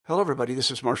Hello, everybody. This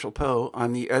is Marshall Poe.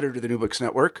 I'm the editor of the New Books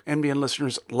Network. NBN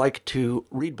listeners like to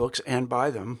read books and buy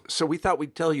them. So we thought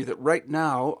we'd tell you that right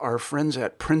now, our friends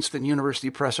at Princeton University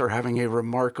Press are having a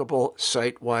remarkable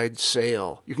site-wide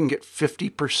sale. You can get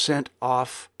 50%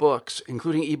 off books,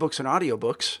 including ebooks and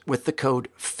audiobooks, with the code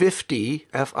 50,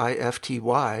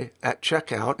 F-I-F-T-Y, at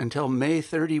checkout until May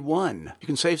 31. You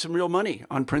can save some real money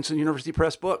on Princeton University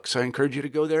Press books. I encourage you to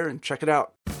go there and check it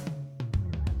out.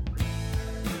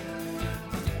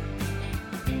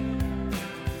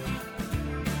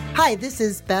 Hi, this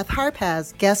is Beth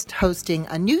Harpaz, guest hosting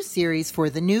a new series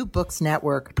for the New Books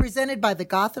Network, presented by the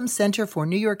Gotham Center for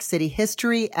New York City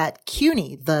History at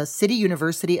CUNY, the City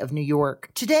University of New York.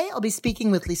 Today, I'll be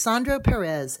speaking with Lisandro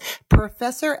Perez,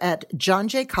 professor at John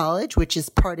Jay College, which is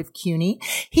part of CUNY.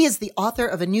 He is the author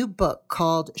of a new book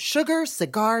called Sugar,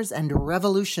 Cigars, and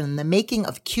Revolution, The Making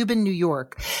of Cuban New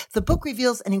York. The book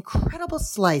reveals an incredible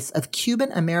slice of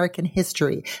Cuban American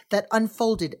history that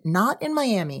unfolded not in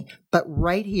Miami, but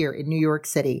right here in New York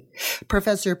City.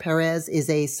 Professor Perez is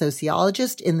a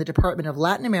sociologist in the Department of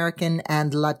Latin American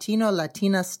and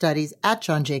Latino-Latina Studies at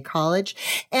John Jay College.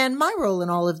 And my role in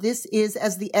all of this is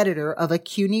as the editor of a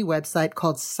CUNY website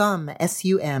called SUM,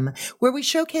 S-U-M, where we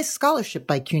showcase scholarship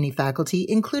by CUNY faculty,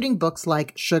 including books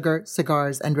like Sugar,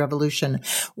 Cigars, and Revolution.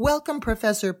 Welcome,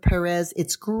 Professor Perez.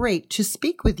 It's great to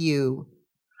speak with you.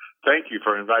 Thank you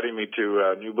for inviting me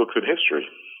to New Books in History.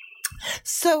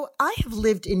 So I have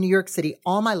lived in New York City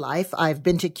all my life. I've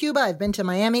been to Cuba, I've been to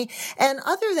Miami, and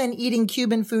other than eating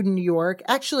Cuban food in New York,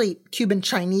 actually Cuban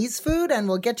Chinese food, and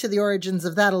we'll get to the origins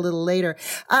of that a little later,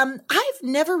 I've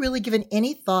never really given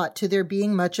any thought to there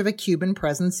being much of a Cuban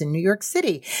presence in New York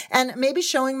City. And maybe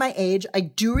showing my age, I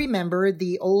do remember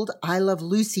the old I Love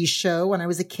Lucy show when I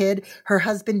was a kid. Her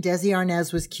husband, Desi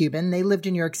Arnaz, was Cuban. They lived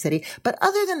in New York City. But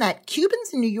other than that,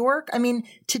 Cubans in New York, I mean,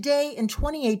 today in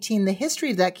 2018, the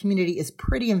history of that community is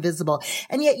pretty invisible.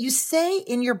 And yet you say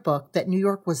in your book that New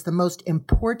York was the most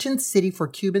important city for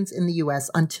Cubans in the U.S.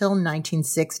 until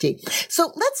 1960.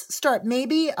 So let's start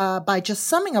maybe by just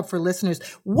summing up for listeners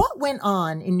what went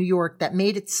on in New York that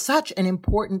made it such an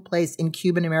important place in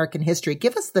Cuban American history.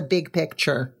 Give us the big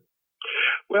picture.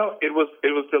 Well, it was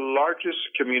the largest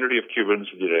community of Cubans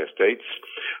in the United States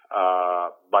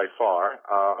by far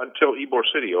until Ybor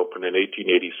City opened in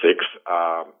 1886,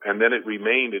 and then it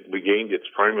regained its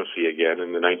primacy again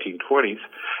in the 1920s,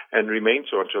 and remained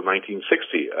so until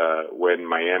 1960 when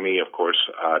Miami, of course,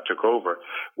 took over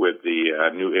with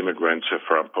the new immigrants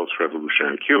from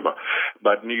post-revolutionary Cuba.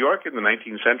 But New York in the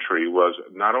 19th century was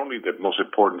not only the most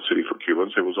important city for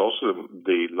Cubans, it was also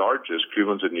the largest.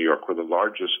 Cubans in New York were the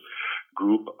largest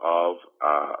group of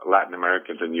Latin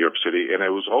Americans in New York City, and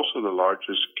it was also the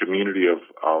largest community of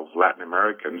Latin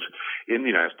Americans in the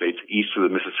United States east of the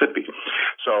Mississippi.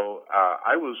 So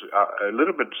I was a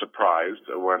little bit surprised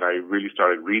when I really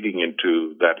started reading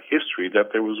into that history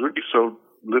that there was really so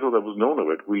little that was known of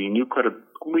it. We knew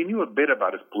a bit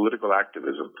about its political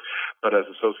activism, but as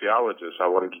a sociologist, I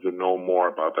wanted to know more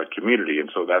about that community, and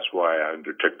so that's why I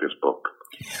undertook this book.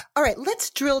 All right, let's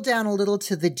drill down a little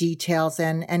to the details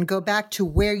and go back to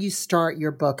where you start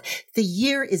your book. The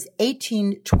year is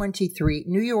 1823.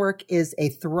 New York is a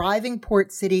thriving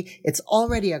port city. It's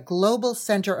already a global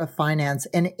center of finance.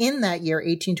 And in that year,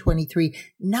 1823,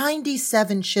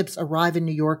 97 ships arrive in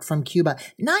New York from Cuba.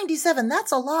 97,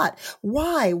 that's a lot.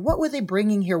 Why? What were they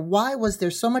bringing here? Why was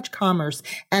there so much commerce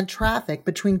and traffic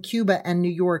between Cuba and New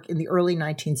York in the early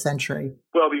 19th century?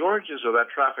 Well, the origins of that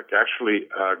traffic actually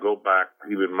go back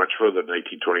even much further than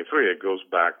 1823. It goes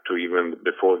back to even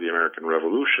before the American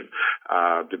Revolution.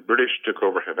 The British took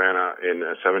over Havana in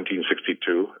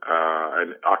 1762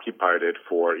 and occupied it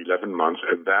for 11 months,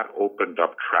 and that opened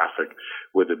up traffic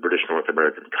with the British North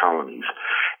American colonies.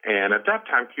 And at that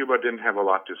time, Cuba didn't have a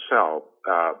lot to sell,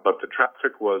 but the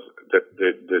traffic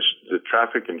the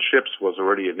traffic in ships was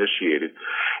already initiated.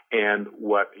 And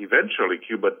what eventually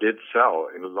Cuba did sell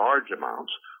in large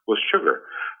amounts was sugar.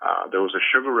 There was a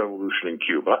sugar revolution in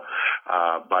Cuba,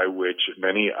 by which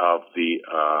many of the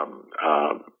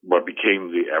what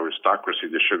became the aristocracy,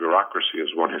 the sugarocracy,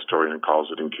 as one historian calls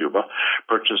it in Cuba,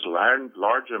 purchased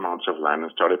large amounts of land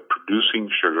and started producing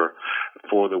sugar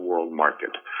for the world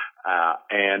market.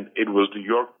 And it was New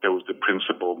York that was the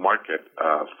principal market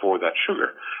for that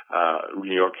sugar.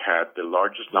 New York had the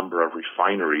largest number of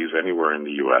refineries anywhere in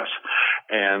the U.S.,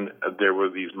 and there were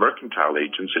these mercantile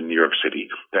agents in New York City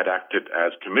that acted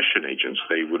as commission agents.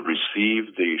 They would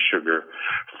receive the sugar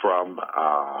from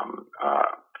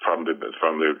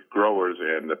the growers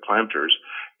and the planters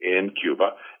in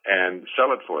Cuba and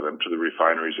sell it for them to the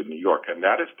refineries in New York. And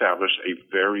that established a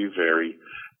very, very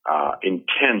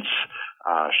intense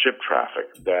ship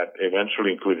traffic that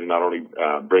eventually included not only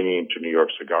bringing into New York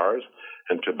cigars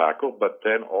and tobacco, but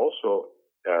then also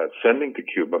sending to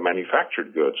Cuba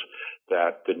manufactured goods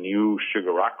that the new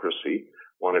sugarocracy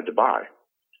wanted to buy.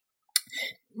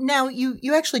 Now,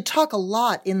 you actually talk a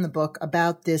lot in the book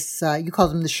about this, you call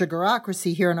them the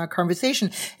sugarocracy here in our conversation,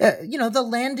 the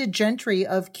landed gentry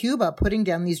of Cuba putting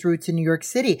down these roots in New York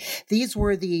City. These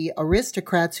were the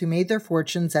aristocrats who made their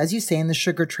fortunes, as you say, in the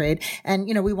sugar trade. And,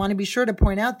 we want to be sure to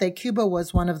point out that Cuba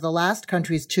was one of the last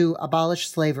countries to abolish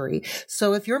slavery.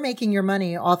 So if you're making your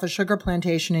money off a sugar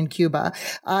plantation in Cuba,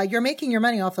 you're making your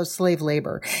money off of slave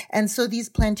labor. And so these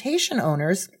plantation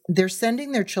owners, they're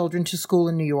sending their children to school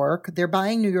in New York. They're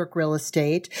buying New York real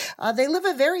estate. They live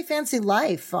a very fancy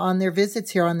life on their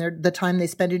visits here, on the time they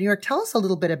spend in New York. Tell us a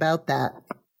little bit about that.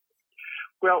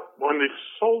 Well, when they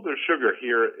sold their sugar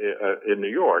here in New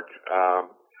York,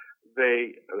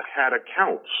 they had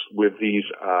accounts with these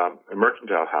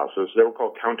mercantile houses. They were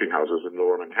called counting houses in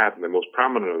Lower Manhattan. The most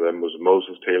prominent of them was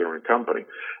Moses Taylor and Company.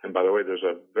 And by the way, there's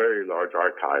a very large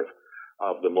archive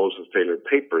of the Moses Taylor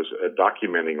papers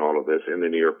documenting all of this in the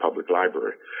New York Public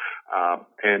Library.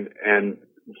 And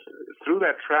through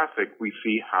that traffic, we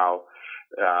see how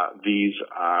these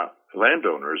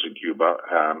landowners in Cuba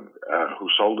who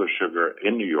sold their sugar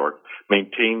in New York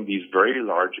maintained these very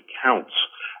large accounts.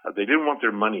 They didn't want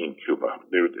their money in Cuba.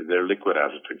 They're liquid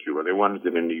assets in Cuba. They wanted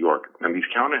it in New York. And these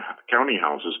county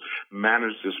houses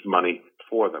managed this money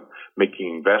for them,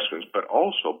 making investments, but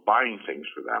also buying things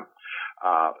for them.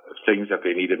 Things that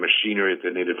they needed, machinery that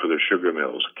they needed for their sugar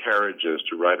mills, carriages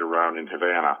to ride around in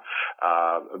Havana,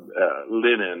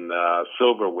 linen,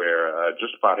 silverware,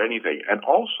 just about anything. And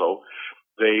also,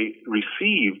 they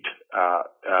received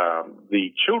the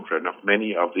children of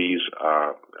many of these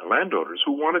landowners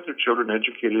who wanted their children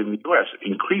educated in the U.S.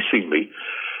 Increasingly,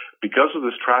 because of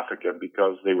this traffic and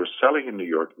because they were selling in New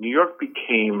York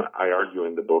became, I argue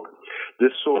in the book,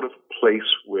 this sort of place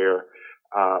where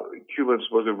Cubans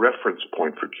was a reference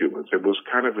point for Cubans. It was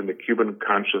kind of in the Cuban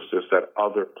consciousness, that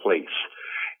other place.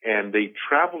 And they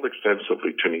traveled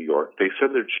extensively to New York. They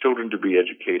sent their children to be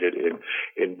educated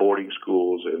in boarding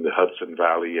schools in the Hudson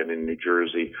Valley and in New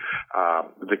Jersey.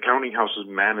 The county houses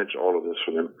managed all of this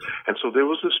for them. And so there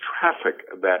was this traffic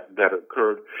that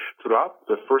occurred throughout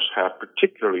the first half,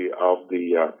 particularly of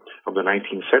the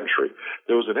 19th century.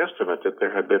 There was an estimate that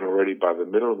there had been already by the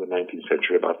middle of the 19th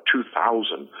century about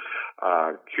 2,000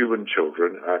 Cuban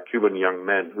children, Cuban young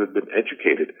men who had been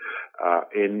educated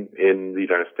in the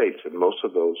United States, and most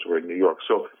of those were in New York.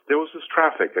 So there was this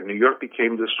traffic, and New York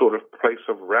became this sort of place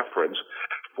of reference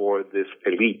for this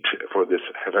elite, for this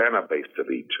Havana-based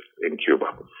elite in Cuba.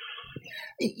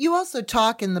 You also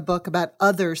talk in the book about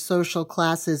other social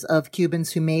classes of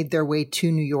Cubans who made their way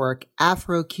to New York: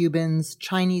 Afro-Cubans,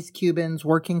 Chinese Cubans,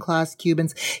 working class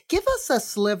Cubans. Give us a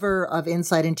sliver of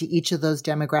insight into each of those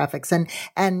demographics.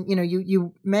 And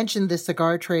you mentioned the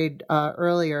cigar trade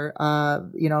earlier,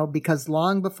 because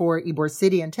long before Ybor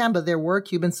City and Tamba, there were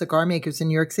Cuban cigar makers in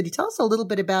New York City. Tell us a little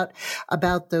bit about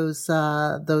those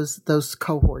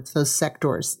cohorts, those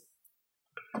sectors.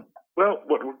 Well,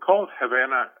 what we call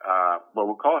Havana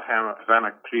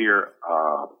clear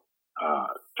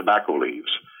tobacco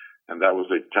leaves, and that was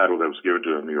the title that was given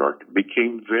to it in New York,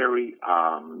 became very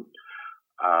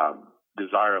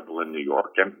desirable in New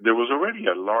York. And there was already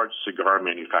a large cigar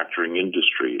manufacturing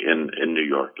industry in New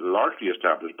York, largely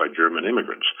established by German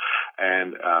immigrants.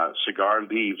 And cigar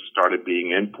leaves started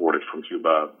being imported from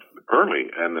Cuba early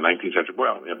in the 19th century,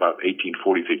 well, about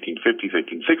 1840s, 1850s,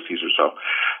 1860s or so.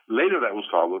 Later, that was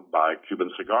followed by Cuban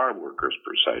cigar workers,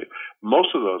 per se. Most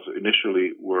of those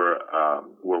initially were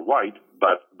white,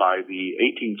 but by the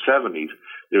 1870s,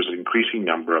 there's an increasing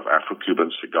number of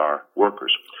Afro-Cuban cigar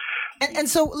workers. And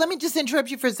so let me just interrupt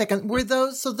you for a second.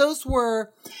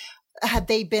 Had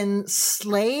they been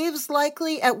slaves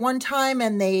likely at one time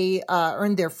and they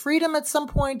earned their freedom at some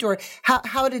point? Or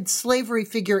how did slavery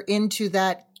figure into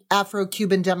that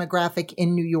Afro-Cuban demographic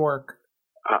in New York?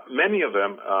 Many of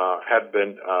them had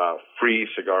been free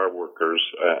cigar workers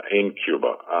in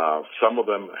Cuba. Some of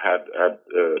them had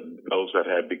those that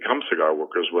had become cigar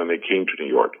workers when they came to New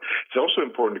York. It's also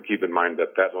important to keep in mind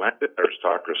that landed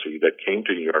aristocracy that came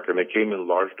to New York, and they came in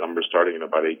large numbers starting in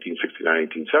about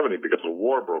 1869, 1870, because a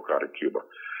war broke out in Cuba.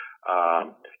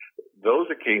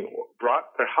 Those that came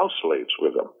brought their house slaves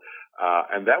with them.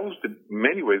 And that was, in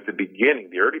many ways, the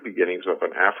early beginnings of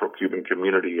an Afro-Cuban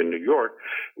community in New York,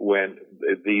 when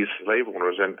these slave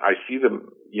owners, and I see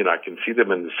them, I can see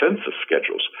them in the census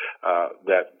schedules,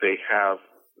 that they have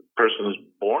persons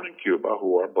born in Cuba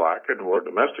who are black and who are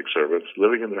domestic servants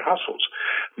living in their households.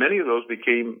 Many of those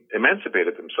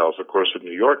emancipated themselves, of course, in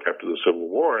New York after the Civil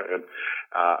War and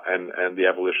the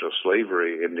abolition of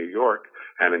slavery in New York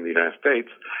and in the United States.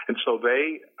 And so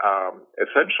they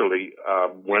essentially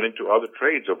went into other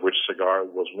trades, of which cigar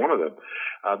was one of them.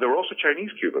 There were also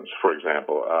Chinese Cubans, for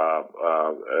example.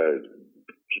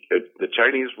 The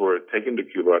Chinese were taken to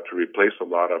Cuba to replace a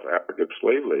lot of African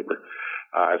slave labor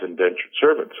as indentured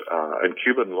servants. And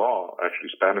Cuban law,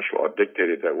 actually Spanish law,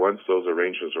 dictated that once those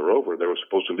arrangements are over, they were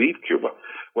supposed to leave Cuba.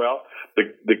 Well,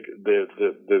 the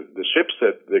ships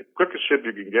the quickest ship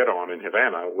you can get on in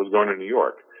Havana was going to New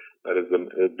York. That is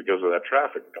because of that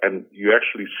traffic. And you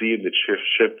actually see in the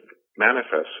ship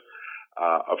manifests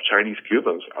of Chinese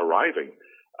Cubans arriving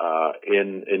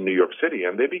in New York City,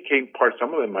 and they became part.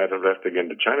 Some of them might have left again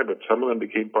to China, but some of them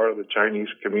became part of the Chinese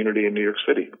community in New York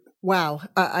City. Wow.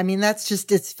 I mean,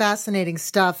 it's fascinating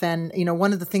stuff. And,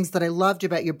 one of the things that I loved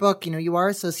about your book, you are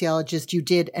a sociologist. You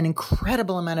did an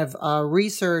incredible amount of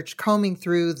research combing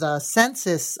through the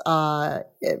census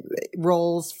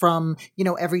rolls from,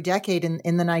 every decade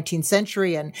in the 19th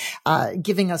century and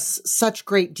giving us such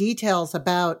great details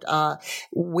about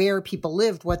where people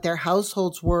lived, what their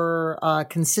households were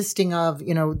consisting of,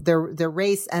 their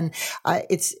race. And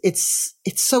it's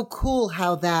so cool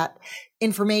how that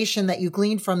information that you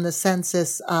gleaned from the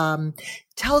census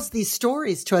tells these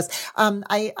stories to us.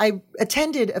 I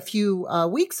attended a few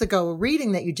weeks ago a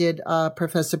reading that you did,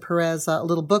 Professor Perez, a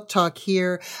little book talk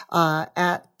here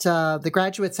at the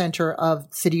Graduate Center of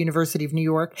City University of New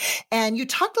York. And you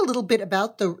talked a little bit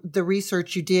about the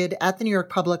research you did at the New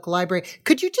York Public Library.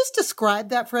 Could you just describe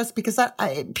that for us? Because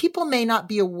people may not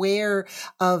be aware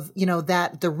of,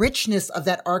 that the richness of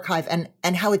that archive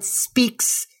and how it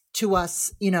speaks to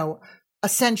us, a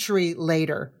century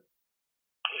later.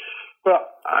 Well,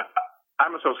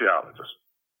 I'm a sociologist.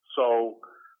 So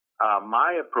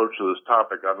my approach to this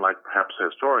topic, unlike perhaps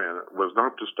a historian, was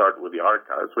not to start with the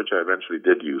archives, which I eventually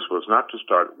did use, was not to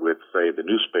start with, say, the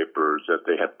newspapers that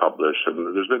they had published. And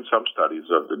there's been some studies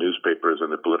of the newspapers and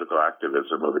the political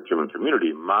activism of the Cuban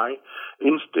community. My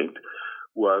instinct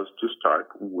was to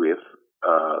start with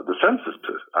the census.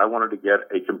 I wanted to get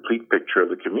a complete picture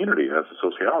of the community as a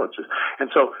sociologist.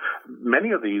 And so many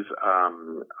of these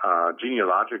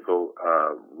genealogical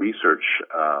research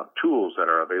tools that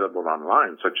are available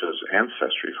online, such as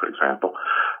Ancestry, for example,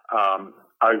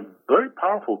 are very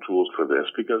powerful tools for this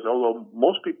because although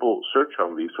most people search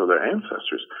on these for their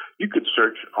ancestors, you could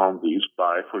search on these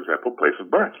by, for example, place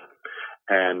of birth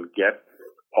and get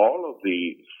all of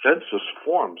the census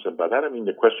forms, and by that I mean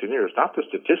the questionnaires, not the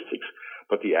statistics,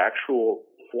 but the actual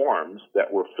forms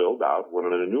that were filled out when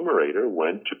an enumerator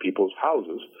went to people's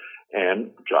houses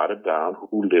and jotted down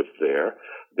who lived there,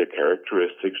 their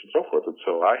characteristics, and so forth. And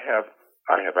so I have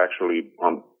actually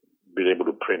been able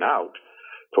to print out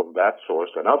from that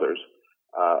source and others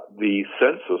the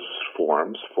census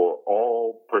forms for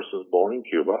all persons born in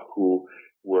Cuba who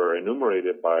were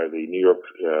enumerated by the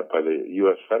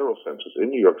U.S. Federal Census in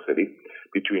New York City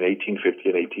between 1850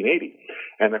 and 1880.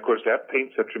 And of course, that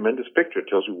paints a tremendous picture. It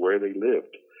tells you where they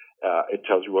lived. It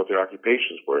tells you what their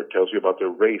occupations were. It tells you about their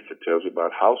race. It tells you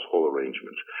about household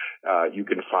arrangements. You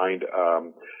can find,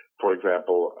 for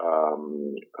example,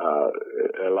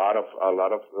 a lot of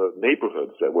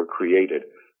neighborhoods that were created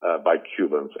by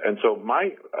Cubans. And so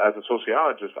as a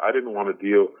sociologist, I didn't want to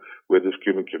deal with this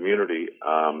Cuban community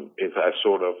as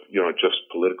sort of, just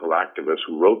political activists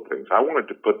who wrote things. I wanted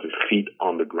to put their feet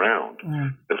on the ground,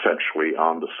 essentially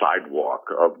on the sidewalk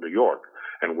of New York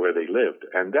and where they lived.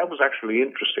 And that was actually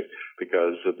interesting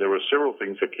because there were several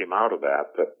things that came out of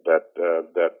that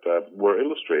were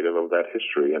illustrative of that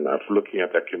history and of looking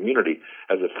at that community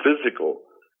as a physical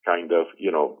kind of,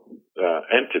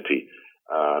 entity.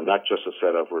 Not just a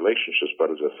set of relationships, but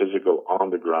as a physical,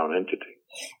 on-the-ground entity.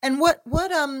 And what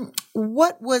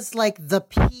was like the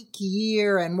peak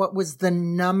year, and what was the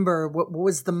number? What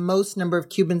was the most number of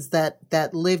Cubans that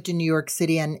lived in New York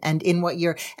City, and in what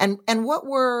year? And what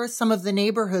were some of the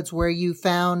neighborhoods where you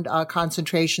found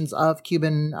concentrations of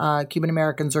Cuban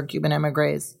Americans or Cuban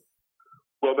emigres?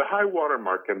 Well, the high water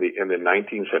mark in the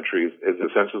 19th century is the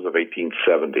census of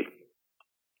 1870.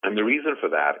 And the reason for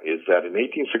that is that in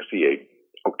 1868,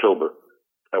 October,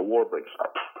 a war breaks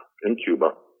up in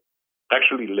Cuba,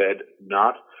 actually led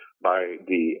not by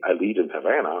the elite in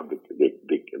Havana,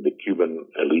 the Cuban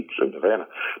elites in Havana,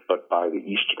 but by the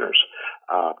Easterners.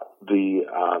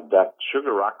 That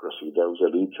sugarocracy, those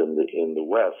elites in the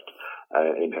West,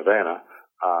 in Havana,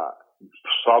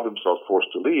 saw themselves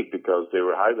forced to leave because they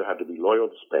were either had to be loyal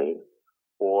to Spain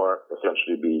or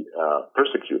essentially be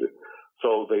persecuted.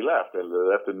 So they left, and they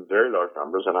left in very large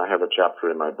numbers, and I have a chapter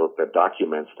in my book that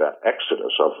documents that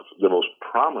exodus of the most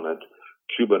prominent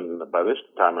Cuban. By this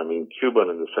time, I mean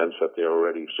Cuban in the sense that they're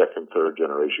already second, third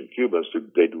generation Cubans.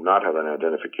 They do not have an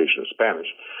identification as Spanish.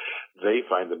 They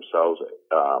find themselves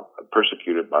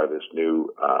persecuted by this new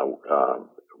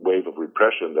wave of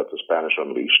repression that the Spanish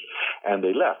unleashed, and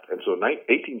they left. And so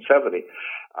 1870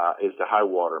 is the high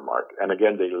water mark. And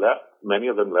again, they left. Many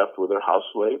of them left with their house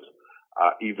slaves.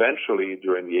 Eventually,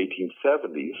 during the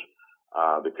 1870s,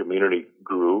 the community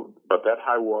grew, but that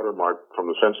high water mark from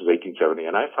the census 1870,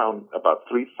 and I found about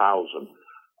 3,000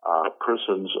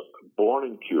 persons born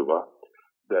in Cuba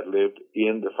that lived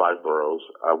in the five boroughs,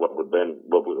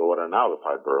 what are now the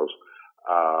five boroughs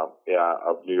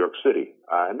of New York City.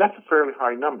 And that's a fairly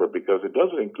high number because it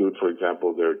doesn't include, for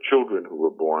example, their children who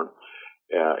were born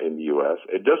in the U.S.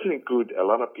 It doesn't include a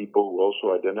lot of people who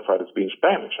also identified as being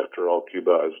Spanish. After all,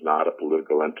 Cuba is not a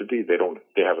political entity. They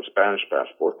have a Spanish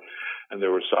passport. And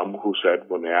there were some who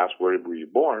said, when they asked, where were you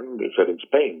born? They said in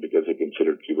Spain because they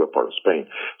considered Cuba part of Spain.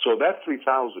 So that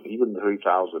 3,000, even 3,000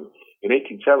 in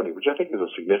 1870, which I think is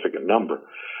a significant number,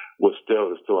 was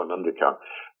still an undercount.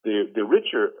 The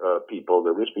rich people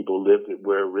lived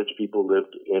where rich people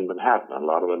lived in Manhattan. A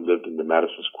lot of them lived in the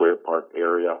Madison Square Park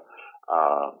area.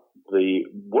 The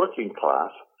working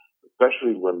class,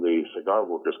 especially when the cigar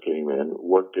workers came in,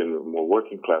 worked in more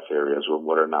working class areas,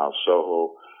 what are now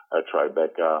Soho,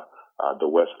 Tribeca, the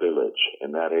West Village,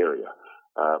 in that area.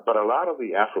 But a lot of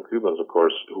the Afro-Cubans, of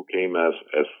course, who came as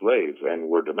slaves and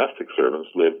were domestic servants,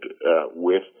 lived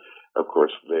with, of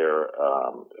course, their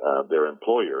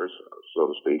employers, so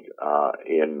to speak,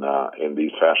 in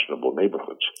these fashionable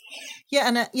neighborhoods. Yeah,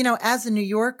 and as a New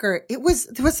Yorker, there was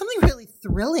something really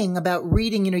thrilling about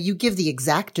reading. You give the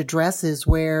exact addresses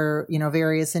where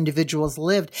various individuals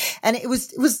lived, and it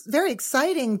was very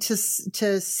exciting to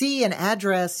see an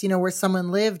address where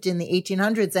someone lived in the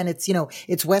 1800s, and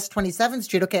it's West 27th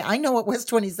Street. Okay, I know what West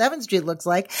 27th Street looks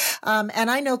like,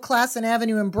 and I know Classen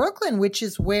Avenue in Brooklyn, which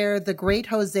is where the great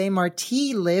Jose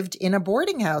Marti lived in a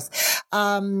boarding house.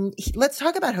 Let's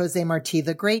talk about Jose Marti,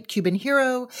 the great Cuban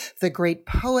hero, the great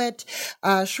poet.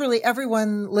 Surely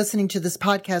everyone listening to this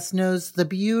podcast knows the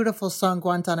beautiful song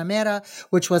Guantanamera,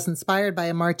 which was inspired by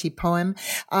a Marti poem.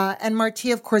 And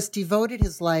Marti, of course, devoted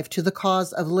his life to the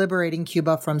cause of liberating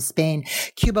Cuba from Spain.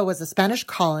 Cuba was a Spanish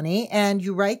colony, and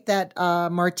you write that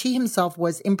Marti himself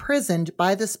was imprisoned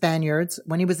by the Spaniards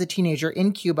when he was a teenager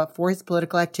in Cuba for his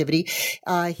political activity.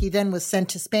 He then was sent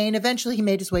to Spain. Eventually, he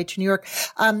made his way to New York.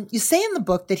 You say in the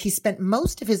book that he spent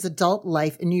most of his adult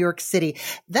life in New York City.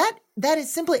 That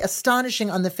is simply astonishing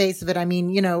on the face of it. I mean,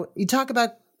 you talk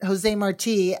about Jose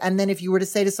Marti, and then if you were to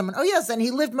say to someone, oh yes, and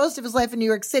he lived most of his life in New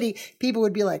York City, people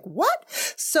would be like, what?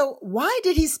 So why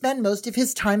did he spend most of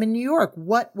his time in New York?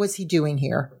 What was he doing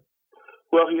here?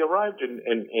 Well, he arrived in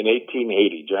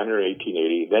 1880, January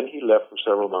 1880. Then he left for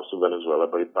several months to Venezuela,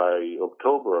 but by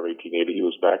October of 1880, he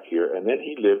was back here. And then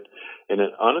he lived in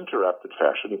an uninterrupted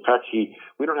fashion. In fact,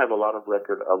 we don't have a lot of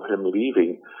record of him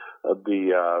leaving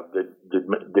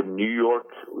the New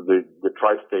York, the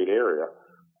tri-state area,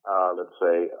 let's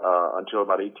say, until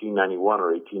about 1891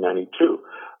 or 1892.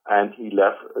 And he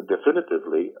left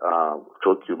definitively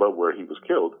for Cuba, where he was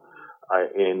killed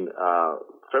in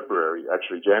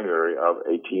January of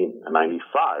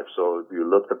 1895. So if you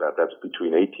look at that, that's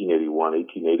between 1881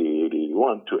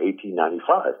 to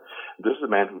 1895. This is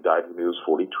a man who died when he was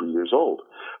 42 years old.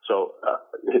 So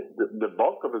the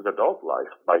bulk of his adult life,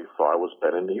 by far, was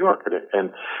spent in New York, and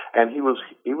he was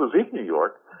in New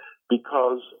York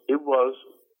because it was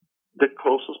the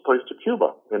closest place to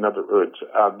Cuba. In other words,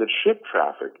 the ship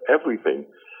traffic, everything.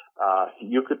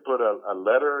 You could put a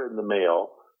letter in the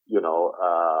mail,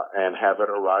 and have it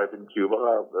arrive in Cuba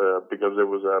because there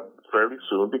was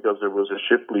a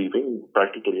ship leaving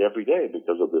practically every day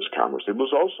because of this commerce. It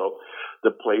was also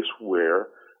the place where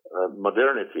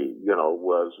modernity,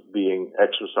 was being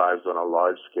exercised on a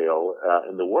large scale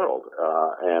in the world,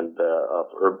 and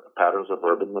patterns of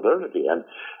urban modernity.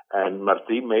 And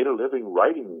Marti made a living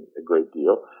writing a great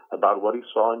deal about what he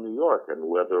saw in New York, and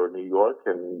whether New York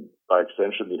and, by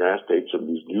extension, the United States and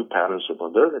these new patterns of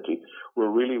modernity were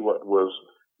really what was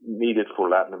needed for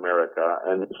Latin America,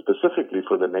 and specifically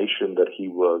for the nation that he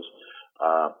was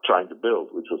trying to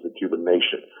build, which was the Cuban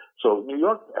nation. So New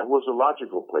York was a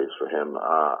logical place for him.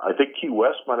 I think Key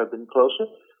West might have been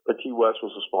closer, but Key West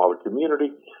was a smaller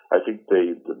community. I think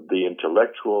the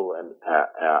intellectual and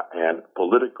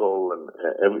political and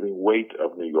everything weight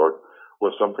of New York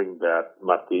was something that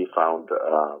Marti found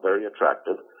very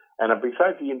attractive. And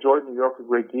besides, he enjoyed New York a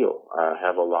great deal. I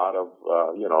have a lot of,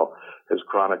 his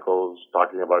chronicles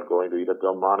talking about going to eat at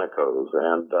Delmonico's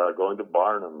and going to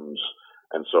Barnum's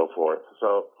and so forth.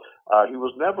 So he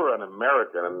was never an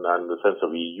American in the sense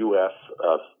of the U.S.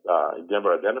 He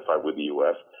never identified with the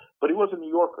U.S., but he was a New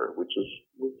Yorker, which is,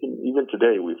 even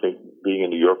today, we think being a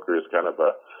New Yorker is kind of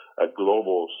a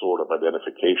global sort of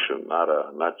identification,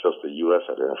 not just a U.S.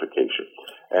 identification.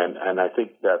 And I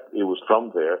think that it was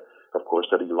from there, of course,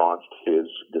 that he launched his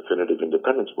definitive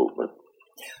independence movement.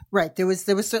 Right. There was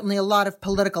certainly a lot of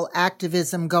political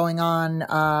activism going on.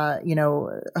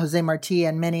 Jose Marti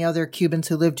and many other Cubans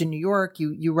who lived in New York.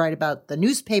 You write about the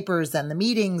newspapers and the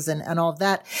meetings and all of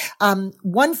that.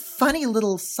 One funny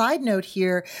little side note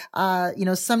here.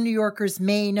 Some New Yorkers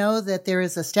may know that there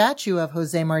is a statue of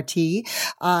Jose Marti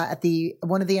at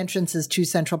one of the entrances to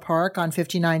Central Park on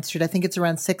 59th Street. I think it's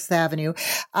around 6th Avenue.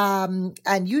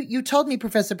 And you told me,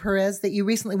 Professor Perez, that you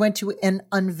recently went to an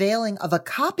unveiling of a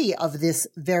copy of this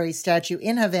very statue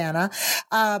in Havana.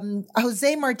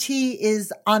 Jose Marti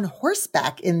is on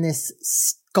horseback in this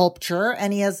sculpture,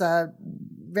 and he has a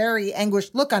very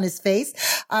anguished look on his face.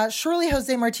 Surely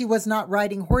Jose Marti was not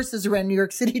riding horses around New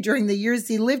York City during the years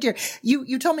he lived here.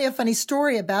 You told me a funny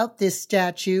story about this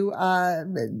statue.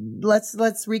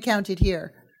 Let's recount it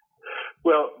here.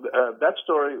 Well, that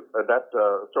story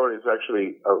is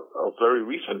actually a very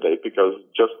recent date, because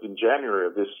just in January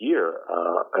of this year,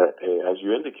 as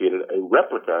you indicated, a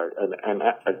replica,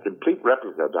 a complete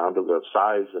replica down to the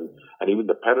size and even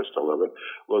the pedestal of it,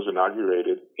 was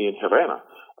inaugurated in Havana.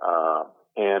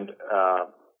 And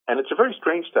it's a very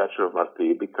strange statue of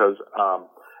Marti, because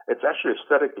it's actually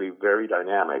aesthetically very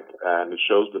dynamic, and it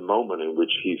shows the moment in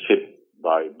which he's hit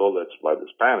by bullets by the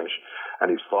Spanish, and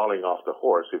he's falling off the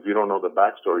horse. If you don't know the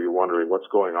backstory, you're wondering what's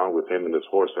going on with him and his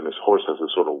horse, and his horse has a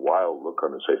sort of wild look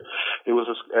on his face. It was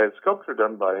a sculpture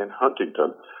done by Anne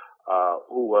Huntington,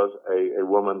 who was a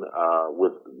woman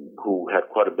who had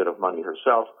quite a bit of money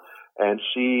herself, and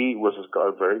she was a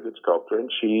very good sculptor,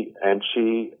 and she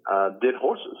did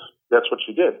horses. That's what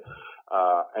she did,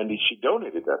 and she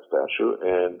donated that statue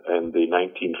in the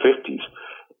 1950s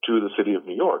to the city of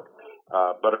New York.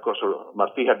 But of course,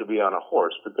 Marti had to be on a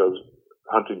horse because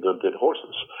Huntington did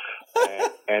horses,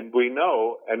 and we do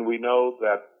know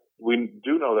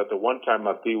that the one time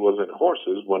Marti was in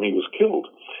horses when he was killed,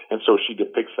 and so she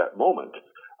depicts that moment.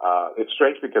 It's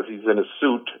strange because he's in a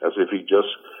suit, as if he just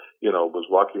was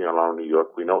walking around New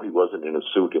York. We know he wasn't in a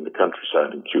suit in the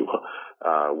countryside in Cuba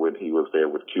when he was there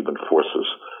with Cuban forces,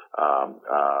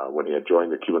 when he had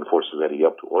joined the Cuban forces that he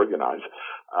helped to organize.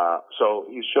 So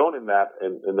he's shown in that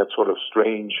sort of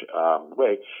strange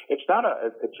way. It's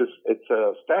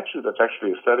a statue that's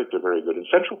actually aesthetically very good. In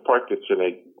Central Park, it's in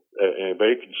a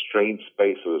very constrained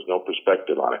space, so there's no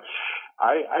perspective on it.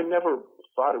 I never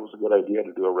thought it was a good idea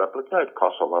to do a replica. It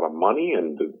costs a lot of money,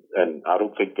 and I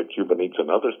don't think that Cuba needs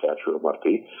another statue of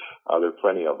Marti. There are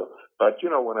plenty of them. But,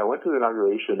 when I went to the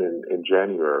inauguration in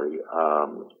January,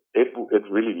 it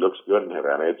really looks good in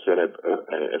Havana. It's in a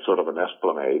sort of an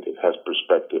esplanade. It has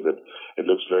perspective. It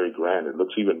looks very grand. It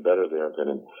looks even better there than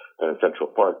in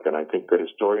Central Park. And I think the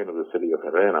historian of the city of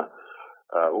Havana,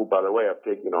 who, by the way, I've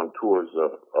taken on tours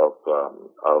of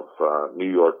New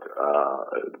York,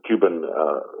 Cuban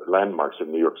landmarks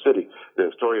in New York City. The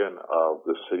historian of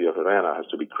the city of Havana has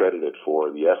to be credited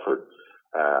for the effort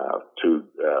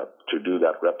to do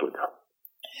that replica.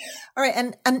 All right.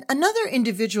 And another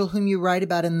individual whom you write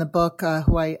about in the book,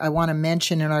 who I want to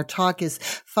mention in our talk, is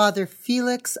Father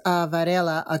Felix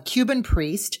Varela, a Cuban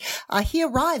priest. He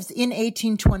arrives in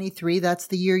 1823. That's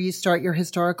the year you start your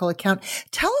historical account.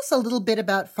 Tell us a little bit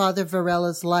about Father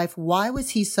Varela's life. Why was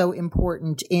he so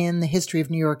important in the history of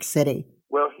New York City?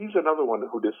 Well, he's another one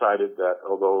who decided that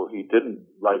although he didn't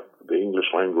like the English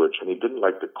language and he didn't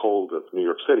like the cold of New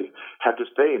York City, had to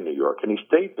stay in New York. And he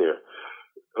stayed there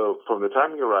from the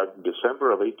time he arrived in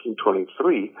December of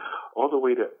 1823 all the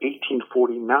way to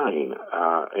 1849.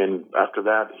 And after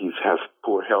that, he has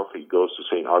poor health. He goes to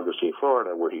St. Augustine,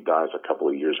 Florida, where he dies a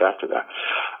couple of years after that.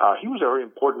 He was a very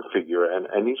important figure, and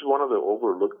he's one of the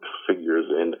overlooked figures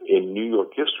in New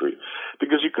York history,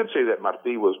 because you could say that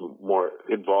Marti was more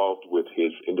involved with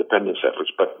his independence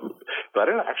efforts, but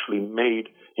Varela actually made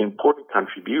important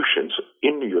contributions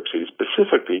in New York City,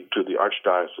 specifically to the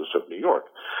Archdiocese of New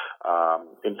York.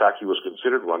 In fact, he was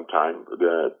considered one time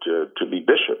to be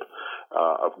bishop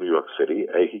of New York City.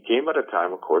 He came at a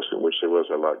time, of course, in which there was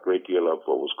a great deal of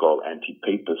what was called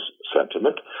anti-papist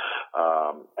sentiment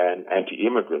and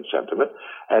anti-immigrant sentiment,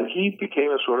 and he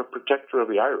became a sort of protector of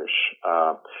the Irish.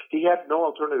 He had no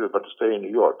alternative but to stay in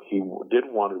New York. He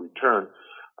did want to return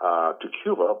to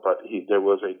Cuba, but there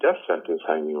was a death sentence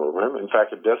hanging over him. In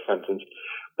fact, a death sentence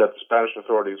that the Spanish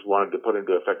authorities wanted to put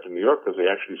into effect in New York because they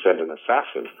actually sent an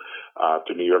assassin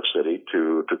to New York City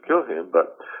to kill him,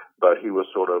 but he was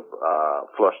sort of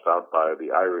flushed out by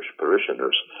the Irish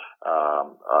parishioners,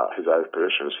 his Irish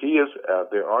parishioners.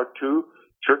 There are two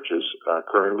churches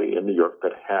currently in New York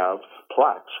that have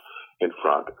plaques in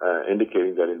front,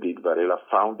 indicating that indeed Varela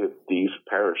founded these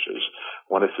parishes.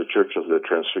 One is the Church of the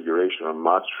Transfiguration on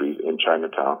Mott Street in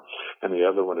Chinatown, and the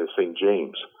other one is St.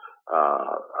 James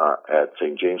at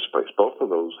St. James Place. Both of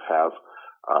those have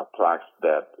plaques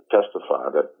that testify,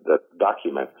 that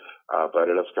document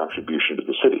Varela's contribution to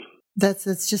the city.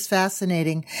 That's just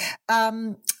fascinating.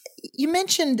 You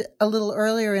mentioned a little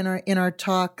earlier in our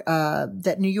talk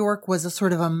that New York was a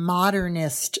sort of a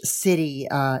modernist city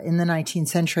in the 19th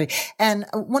century, and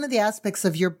one of the aspects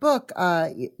of your book,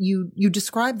 you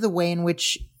describe the way in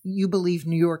which you believe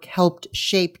New York helped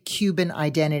shape Cuban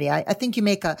identity. I think you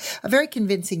make a very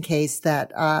convincing case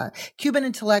that Cuban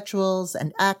intellectuals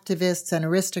and activists and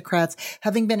aristocrats,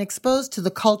 having been exposed to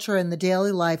the culture and the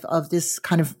daily life of this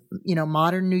kind of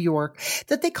modern New York,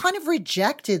 that they kind of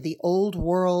rejected the old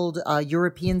world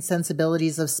European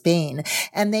sensibilities of Spain,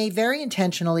 and they very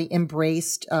intentionally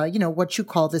embraced what you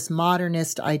call this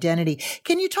modernist identity.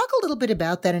 Can you talk a little bit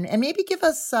about that and maybe give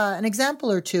us an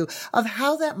example or two of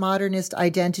how that modernist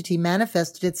identity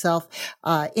manifested itself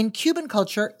in Cuban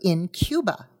culture in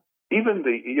Cuba? Even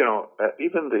the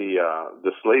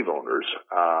slave owners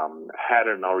had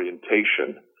an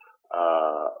orientation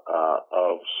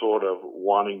of sort of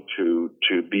wanting to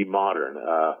be modern.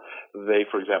 They,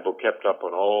 for example, kept up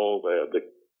on all the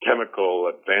chemical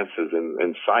advances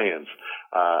in science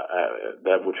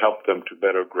that would help them to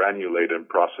better granulate and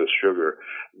process sugar.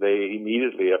 They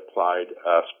immediately applied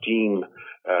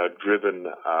steam-driven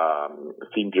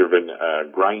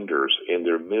grinders in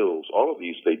their mills. All of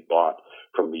these they bought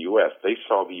from the U.S. They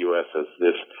saw the U.S. as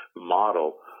this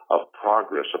model of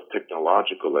progress, of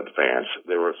technological advance.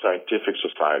 There were scientific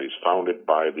societies founded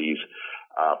by these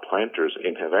planters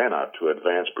in Havana to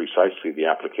advance precisely the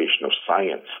application of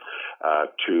science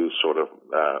to sort of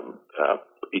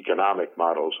economic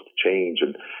models of change.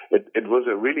 And it was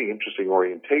a really interesting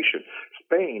orientation.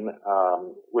 Spain,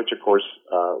 which of course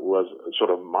was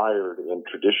sort of mired in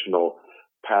traditional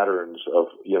patterns of,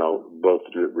 both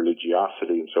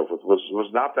religiosity and so forth,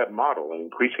 was not that model. And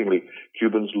increasingly,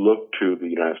 Cubans looked to the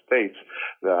United States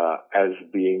as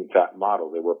being that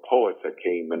model. There were poets that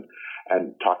came and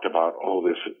talked about,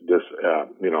 this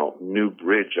new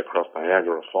bridge across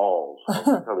Niagara Falls.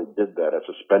 How they did that, a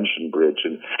suspension bridge.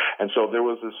 And so there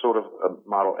was this sort of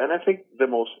model. And I think the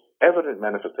most evident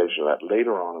manifestation of that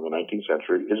later on in the 19th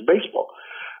century is baseball.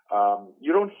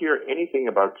 You don't hear anything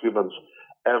about Cubans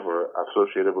ever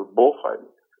associated with bullfighting.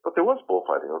 But there was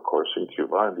bullfighting, of course, in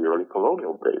Cuba in the early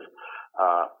colonial days.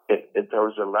 There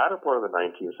was the latter part of the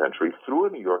 19th century, through a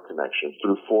New York connection,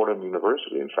 through Fordham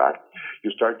University, in fact,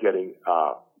 you start getting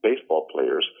baseball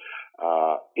players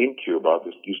in Cuba.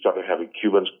 You started having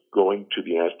Cubans going to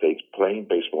the United States, playing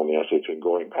baseball in the United States, and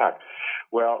going back.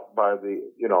 Well, by the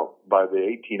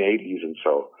 1880s and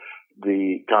so,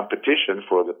 the competition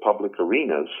for the public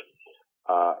arenas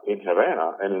in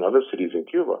Havana and in other cities in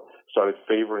Cuba started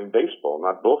favoring baseball,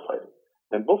 not bullfighting.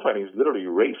 And bullfighting is literally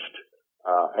raced.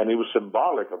 And it was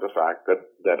symbolic of the fact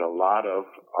that a lot of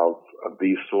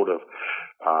these sort of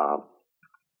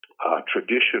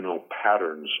traditional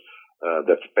patterns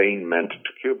that Spain meant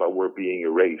to Cuba were being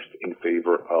erased in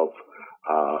favor of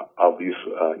these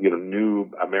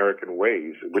new American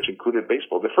ways, which included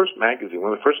baseball. One of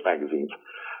the first magazines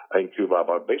in Cuba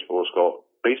about baseball was called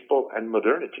Baseball and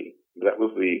Modernity. That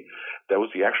was the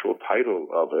actual title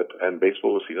of it, and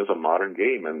baseball was seen as a modern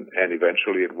game, and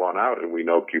eventually it won out, and we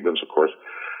know Cubans, of course,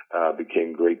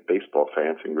 became great baseball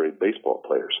fans and great baseball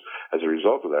players as a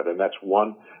result of that, and that's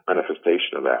one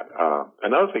manifestation of that.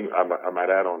 Another thing I might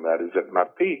add on that is that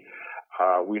Martí,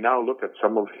 we now look at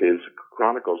some of his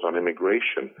chronicles on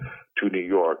immigration to New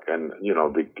York and,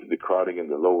 the crowding in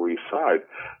the Lower East Side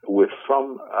with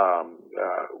some,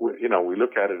 we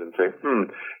look at it and say,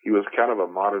 he was kind of a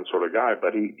modern sort of guy,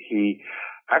 but he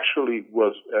actually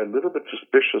was a little bit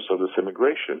suspicious of this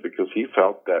immigration because he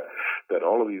felt that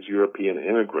all of these European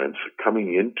immigrants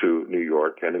coming into New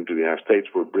York and into the United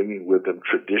States were bringing with them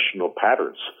traditional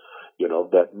patterns,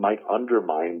 that might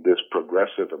undermine this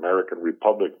progressive American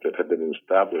republic that had been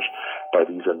established by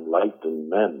these enlightened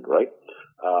men, right?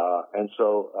 And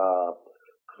so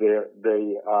he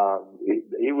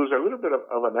was a little bit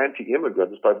of an anti-immigrant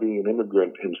despite being an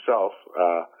immigrant himself,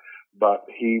 but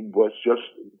he was just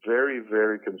very,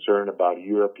 very concerned about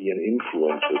European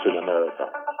influences in America.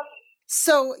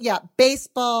 So, yeah,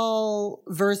 baseball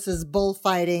versus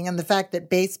bullfighting, and the fact that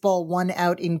baseball won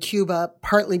out in Cuba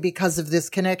partly because of this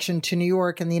connection to New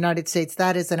York and the United States,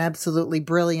 that is an absolutely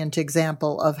brilliant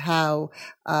example of how,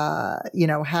 how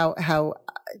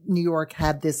New York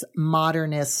had this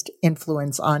modernist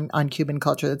influence on Cuban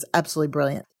culture. That's absolutely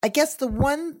brilliant. I guess the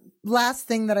one last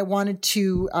thing that I wanted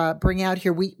to bring out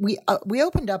here, we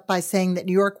opened up by saying that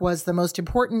New York was the most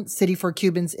important city for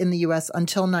Cubans in the U.S.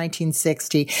 until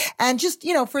 1960. And just,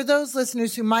 for those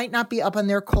listeners who might not be up on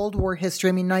their Cold War history,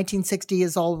 1960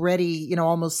 is already,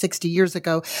 almost 60 years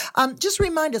ago. Just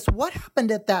remind us what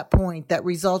happened at that point that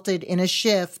resulted in a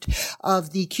shift of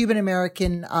the Cuban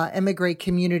American emigre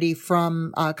community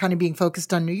from kind of being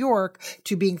focused on New York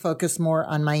to being focused more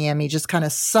on Miami. Just kind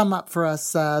of sum up for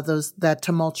us that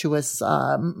tumultuous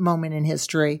moment in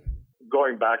history.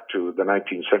 Going back to the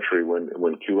 19th century when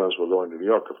Cubans were going to New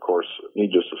York, of course,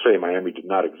 needless to say, Miami did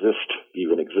not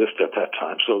even exist at that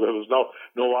time. So there was no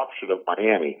option of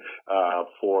Miami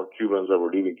for Cubans that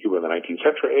were leaving Cuba in the 19th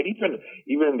century. And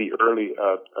even in the early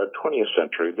 20th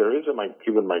century, there is a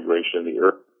Cuban migration in the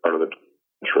early part of the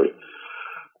 20th century.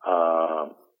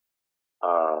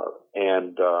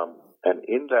 And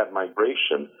in that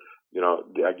migration,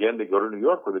 again, they go to New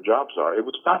York where the jobs are. It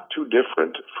was not too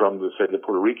different from, the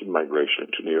Puerto Rican migration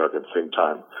to New York at the same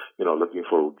time, looking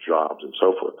for jobs and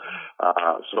so forth.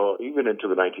 So even into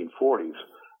the 1940s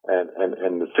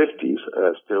and the 50s,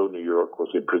 still New York was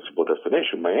the principal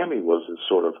destination. Miami was this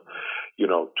sort of,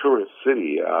 tourist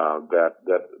city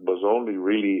that was only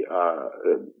really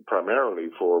primarily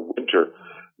for winter,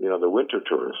 the winter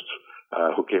tourists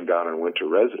who came down in winter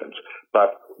residence.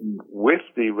 But with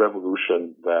the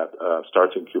revolution that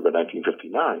starts in Cuba in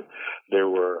 1959, there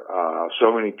were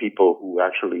so many people who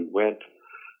actually went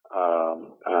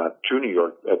to New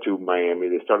York, to Miami.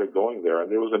 They started going there, and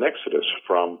there was an exodus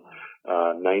from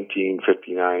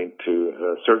 1959 to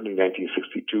certainly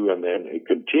 1962, and then it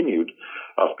continued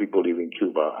of people leaving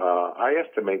Cuba. I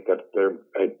estimate that there,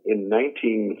 in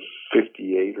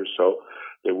 1958 or so,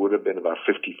 there would have been about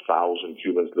 50,000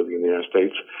 Cubans living in the United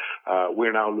States.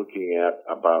 We're now looking at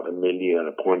about 1.2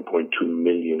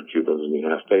 million Cubans in the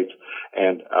United States,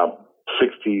 and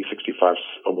 60, 65,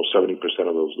 almost 70%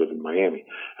 of those live in Miami.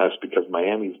 That's because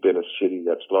Miami's been a city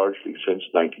that's largely since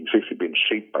 1960 been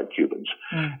shaped by Cubans.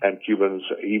 And Cubans,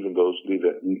 even those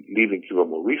leaving Cuba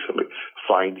more recently,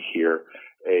 find here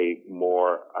a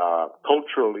more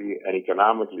culturally and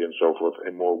economically and so forth,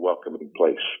 a more welcoming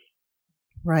place.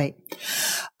 Right.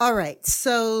 All right.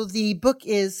 So the book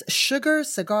is Sugar,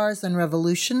 Cigars, and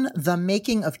Revolution, The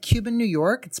Making of Cuban New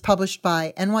York. It's published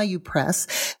by NYU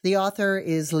Press. The author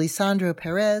is Lisandro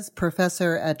Perez,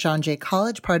 professor at John Jay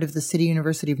College, part of the City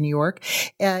University of New York.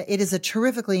 It is a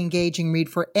terrifically engaging read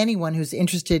for anyone who's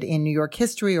interested in New York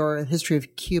history or the history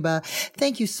of Cuba.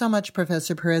 Thank you so much,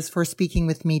 Professor Perez, for speaking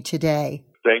with me today.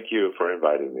 Thank you for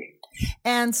inviting me.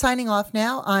 And signing off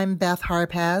now, I'm Beth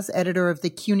Harpaz, editor of the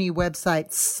CUNY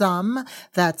website SUM,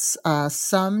 that's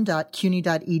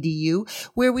sum.cuny.edu,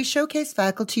 where we showcase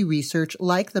faculty research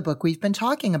like the book we've been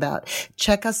talking about.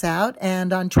 Check us out,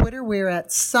 and on Twitter, we're at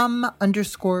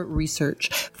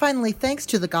 @sum_research. Finally, thanks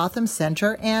to the Gotham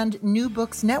Center and New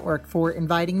Books Network for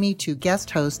inviting me to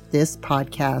guest host this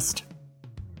podcast.